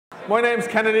My name's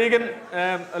Kenneth Egan,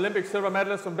 Olympic silver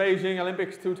medalist from Beijing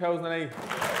Olympics 2008.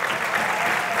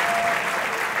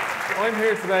 I'm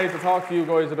here today to talk to you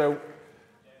guys about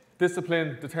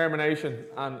discipline, determination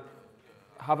and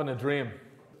having a dream.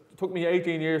 It took me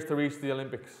 18 years to reach the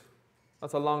Olympics.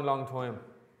 That's a long, long time.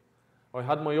 I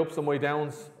had my ups and my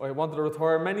downs. I wanted to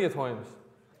retire many a times.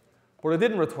 But I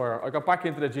didn't retire. I got back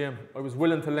into the gym. I was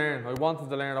willing to learn. I wanted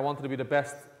to learn. I wanted to be the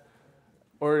best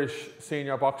Irish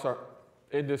senior boxer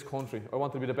in this country. I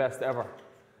wanted to be the best ever.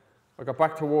 I got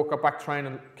back to work, got back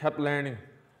training, kept learning.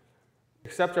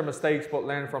 Accept your mistakes, but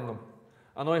learn from them.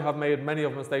 And I have made many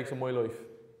of mistakes in my life,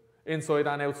 inside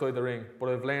and outside the ring, but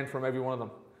I've learned from every one of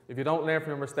them. If you don't learn from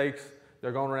your mistakes,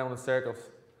 you're going around in circles.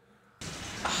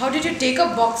 How did you take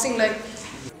up boxing?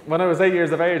 When I was 8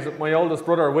 years of age, my oldest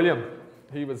brother, William,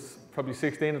 he was probably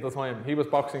 16 at the time, he was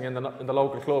boxing in the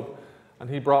local club, and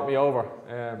he brought me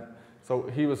over. So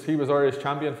he was Irish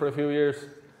champion for a few years.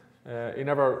 He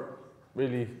never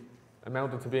really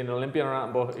amounted to being an Olympian or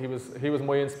anything, but he was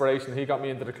my inspiration. He got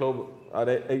me into the club at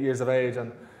 8 years of age,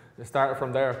 and it started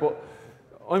from there. But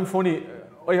I'm funny,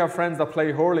 I have friends that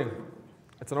play hurling.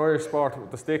 It's an Irish sport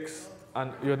with the sticks,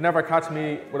 and you'd never catch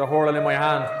me with a hurling in my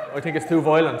hand. I think it's too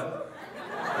violent,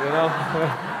 you know?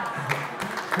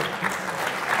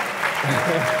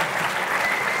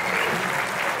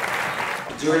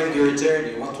 During your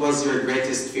journey, what was your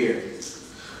greatest fear?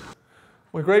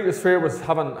 My greatest fear was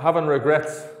having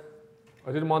regrets.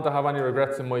 I didn't want to have any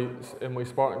regrets in my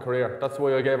sporting career. That's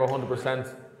why I gave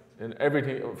 100% in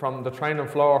everything, from the training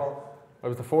floor. I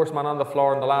was the first man on the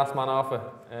floor and the last man off it.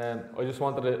 And I just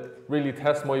wanted to really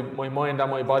test my mind and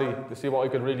my body to see what I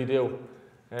could really do.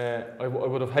 I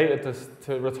would have hated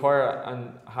to retire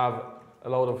and have a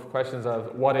load of questions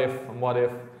of what if,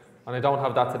 and I don't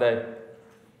have that today.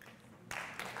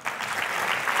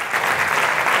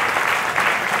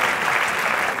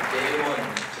 Day one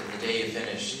to the day you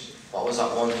finished, what was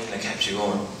that one thing that kept you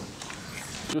going?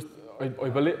 Just, I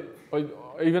believe,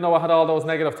 even though I had all those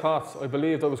negative thoughts, I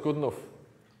believed I was good enough.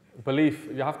 Belief,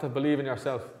 you have to believe in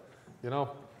yourself, you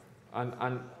know? And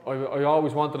I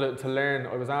always wanted to learn.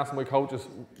 I was asking my coaches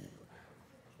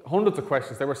hundreds of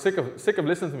questions. They were sick of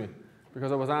listening to me,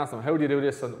 because I was asking them, how do you do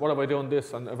this, and what have I done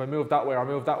this, and if I move that way, or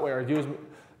move that way, or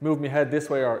move my head this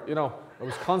way, or, you know, I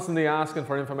was constantly asking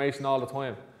for information all the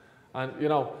time. And, you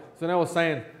know, so now I was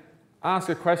saying, ask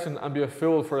a question and be a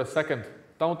fool for a second.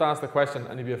 Don't ask the question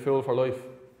and you'll be a fool for life.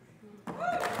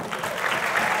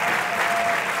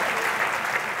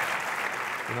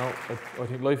 You know, I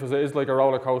think life is like a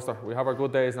roller coaster. We have our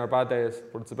good days and our bad days,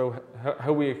 but it's about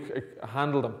how we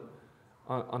handle them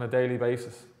on a daily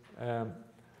basis.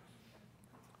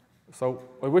 So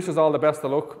I wish us all the best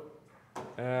of luck,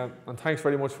 and thanks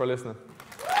very much for listening.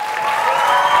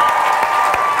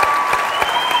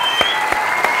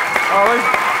 All right.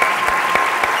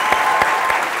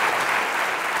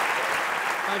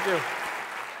 Thank you.